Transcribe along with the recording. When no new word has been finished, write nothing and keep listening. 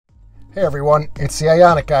Hey everyone, it's the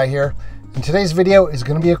Ioniq guy here, and today's video is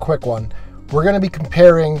going to be a quick one. We're going to be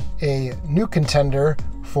comparing a new contender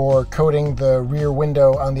for coating the rear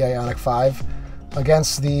window on the Ioniq 5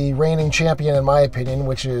 against the reigning champion in my opinion,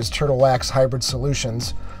 which is Turtle Wax Hybrid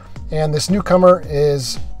Solutions. And this newcomer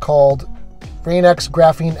is called Rain-X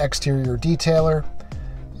Graphene Exterior Detailer,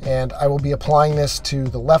 and I will be applying this to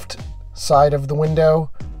the left side of the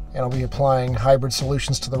window, and I'll be applying Hybrid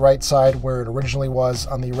Solutions to the right side where it originally was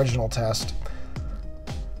on the original test.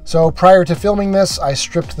 So prior to filming this, I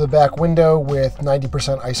stripped the back window with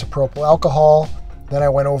 90% isopropyl alcohol. Then I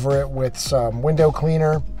went over it with some window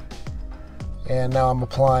cleaner. And now I'm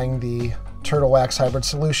applying the Turtle Wax Hybrid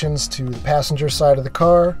Solutions to the passenger side of the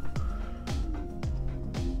car.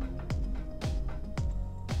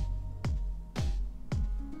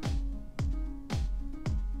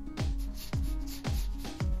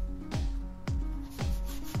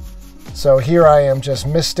 So here I am just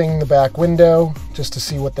misting the back window just to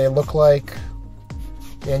see what they look like.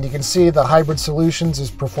 And you can see the Hybrid Solutions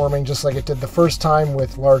is performing just like it did the first time,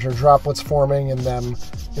 with larger droplets forming and them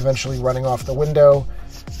eventually running off the window.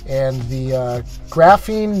 And the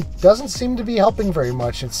graphene doesn't seem to be helping very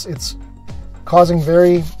much. It's causing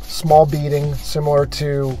very small beading, similar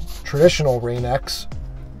to traditional Rain-X.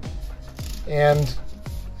 And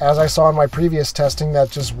as I saw in my previous testing, that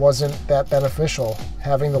just wasn't that beneficial.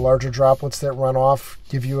 Having the larger droplets that run off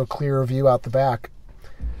give you a clearer view out the back.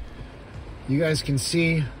 You guys can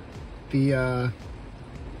see the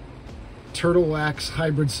Turtle Wax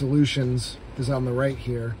Hybrid Solutions is on the right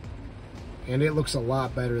here, and it looks a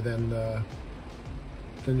lot better than the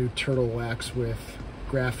new Turtle Wax with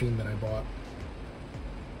graphene that I bought.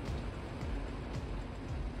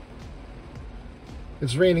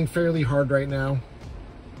 It's raining fairly hard right now,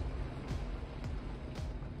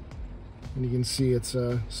 and you can see it's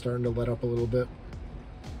starting to let up a little bit.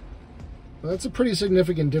 Well, that's a pretty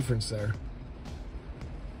significant difference there.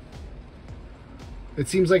 It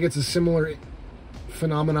seems like it's a similar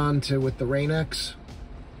phenomenon to with the Rain-X,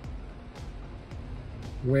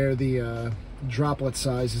 where the droplet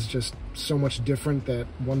size is just so much different that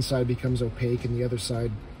one side becomes opaque and the other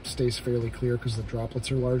side stays fairly clear because the droplets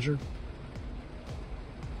are larger.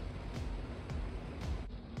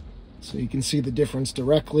 So you can see the difference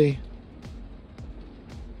directly.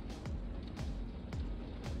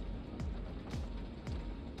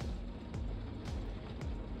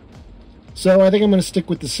 So I think I'm going to stick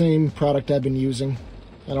with the same product I've been using.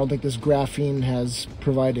 I don't think this graphene has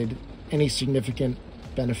provided any significant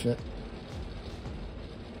benefit.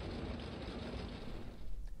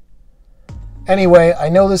 Anyway, I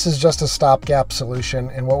know this is just a stopgap solution,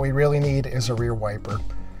 and what we really need is a rear wiper.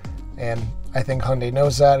 And I think Hyundai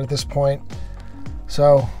knows that at this point.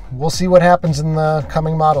 So we'll see what happens in the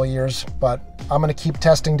coming model years, but I'm going to keep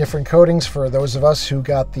testing different coatings for those of us who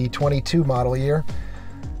got the 22 model year,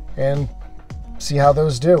 and see how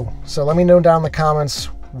those do. So let me know down in the comments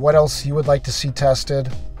what else you would like to see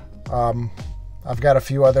tested. I've got a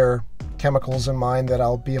few other chemicals in mind that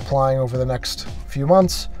I'll be applying over the next few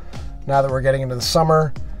months. Now that we're getting into the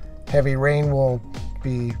summer, heavy rain will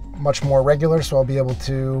be much more regular, so I'll be able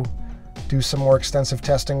to do some more extensive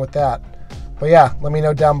testing with that. But yeah, let me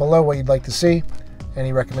know down below what you'd like to see,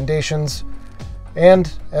 any recommendations.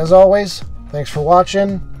 And as always, thanks for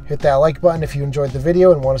watching. Hit that like button if you enjoyed the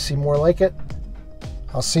video and want to see more like it.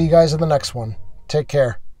 I'll see you guys in the next one. Take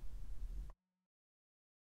care.